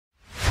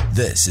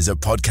This is a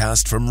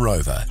podcast from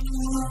Rover.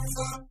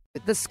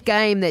 This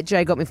game that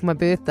Jay got me for my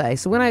birthday.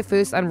 So when I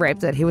first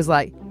unwrapped it, he was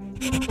like,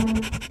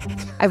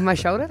 over my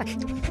shoulder.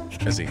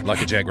 Is he?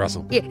 Like a Jack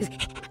Russell? Yeah.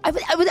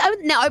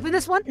 Now open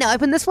this one. Now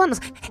open this one.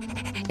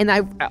 And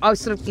I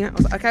was sort of, I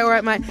was like, okay, all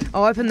right, mate.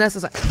 I'll open this.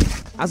 I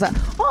was like,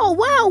 oh,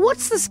 wow,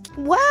 what's this?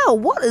 Wow,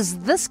 what is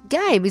this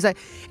game? He's like,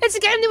 it's a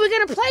game that we're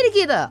going to play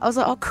together. I was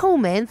like, oh, cool,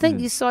 man.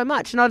 Thank you so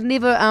much. And I'd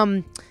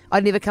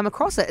never come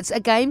across it. It's a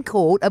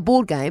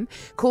board game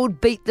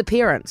called Beat the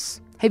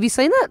Parents. Have you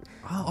seen it?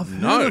 Oh, I've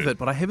heard of it,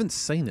 but I haven't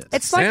seen it.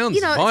 It's Sounds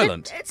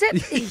violent.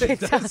 It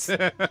does.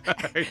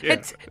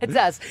 It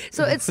does.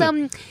 So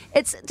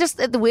it's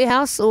just at the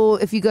warehouse, or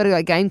if you go to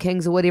like Game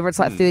Kings or whatever, it's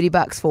like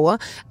 $30 for.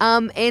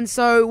 And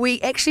so we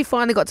actually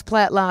finally got to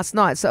play it last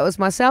night. So it was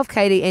myself,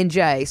 Katie, and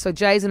Jay. So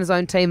Jay's in his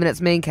own team, and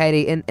it's me and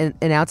Katie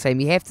in our team.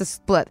 You have to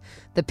split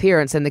the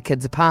parents and the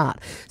kids apart.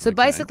 So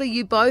basically,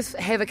 you both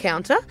have a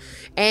counter,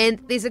 and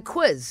there's a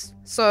quiz.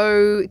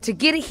 So to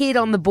get ahead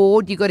on the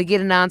board, you got to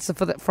get an answer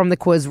from the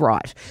quiz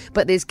right.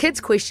 But there's kids'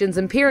 questions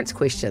and parents'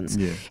 questions.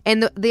 Yeah.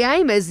 And the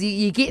aim is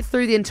you get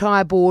through the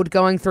entire board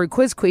going through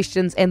quiz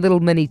questions and little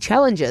mini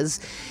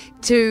challenges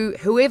to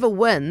whoever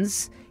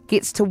wins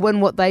gets to win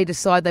what they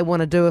decide they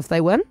want to do if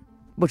they win,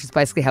 which is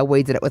basically how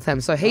we did it with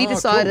him. So he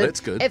decided cool. That's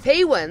good. If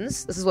he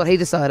wins, this is what he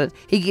decided,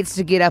 he gets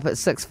to get up at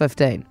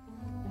 6:15.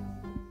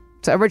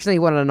 So originally he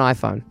wanted an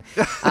iPhone.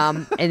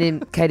 And then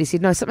Katie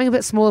said, no, something a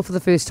bit smaller for the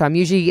first time.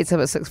 Usually he gets up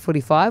at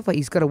 6:45, but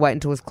he's got to wait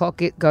until his clock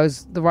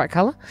goes the right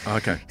colour.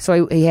 Okay.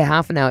 So he had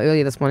half an hour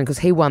earlier this morning because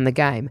he won the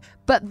game.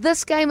 But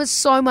this game is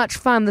so much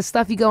fun, the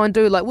stuff you go and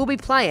do. Like, we'll be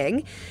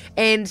playing,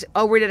 and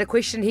I'll read out a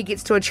question, he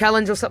gets to a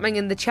challenge or something,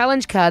 and the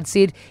challenge card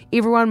said,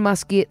 everyone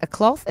must get a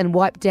cloth and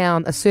wipe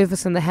down a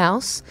surface in the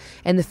house,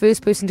 and the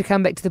first person to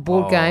come back to the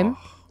board game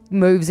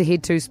moves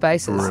ahead 2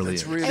 spaces.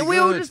 Brilliant. Really and we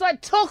all just like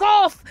took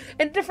off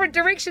in different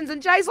directions, and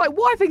Jay's like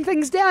wiping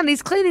things down and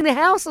he's cleaning the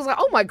house. I was like,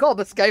 oh my God,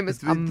 this game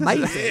is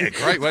amazing. Yeah,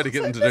 great way to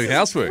get them to do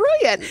housework.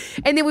 Brilliant.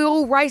 And then we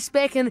all raced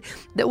back, and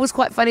it was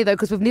quite funny though,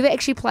 because we've never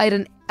actually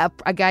played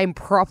a game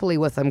properly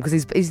with him, because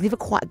he's never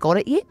quite got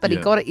it yet, but he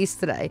got it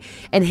yesterday,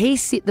 and he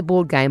set the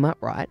board game up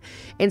right.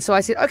 And so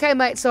I said, okay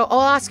mate, so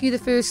I'll ask you the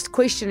first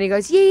question. And he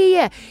goes,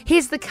 yeah,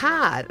 here's the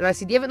card. And I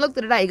said, you haven't looked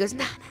at it, eh? He goes,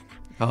 no.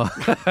 Oh.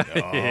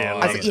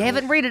 I said, you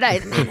haven't read it, eh?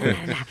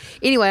 No.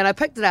 Anyway, and I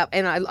picked it up,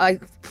 and I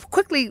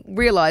quickly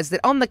realised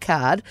that on the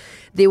card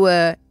there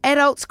were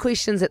adults'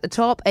 questions at the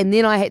top, and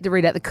then I had to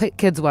read out the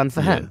kids' one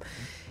for him.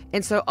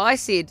 And so I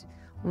said,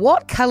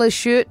 what colour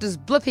shirt does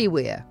Blippy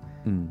wear?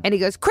 And he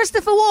goes,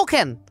 Christopher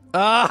Walken.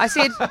 I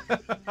said, and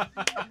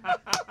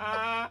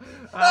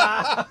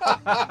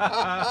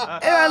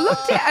I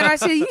looked at, and I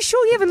said, are you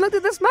sure you haven't looked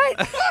at this, mate?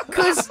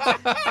 Because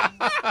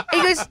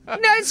he goes,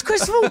 no, it's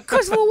Christopher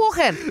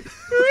Walken.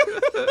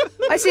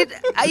 I said,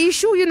 are you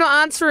sure you're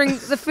not answering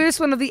the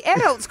first one of the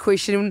adults'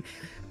 question?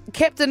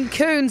 Captain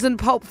Coons in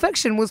Pulp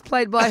Fiction was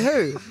played by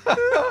who?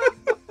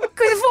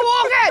 Christopher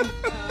Walken.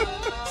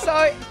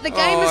 So the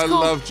game is called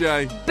I love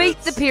Jay. Beat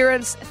the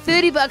Parents.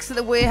 $30 at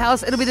the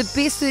warehouse. It'll be the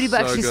best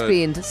 $30 you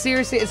spend.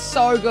 Seriously, it's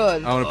so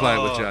good. I want to play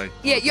it with Jay.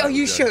 Yeah,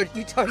 you should.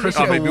 You totally Oh,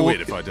 should. it'd be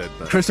weird if I did.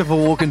 But. Christopher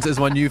Walken's is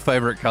my new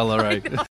favourite colour, eh?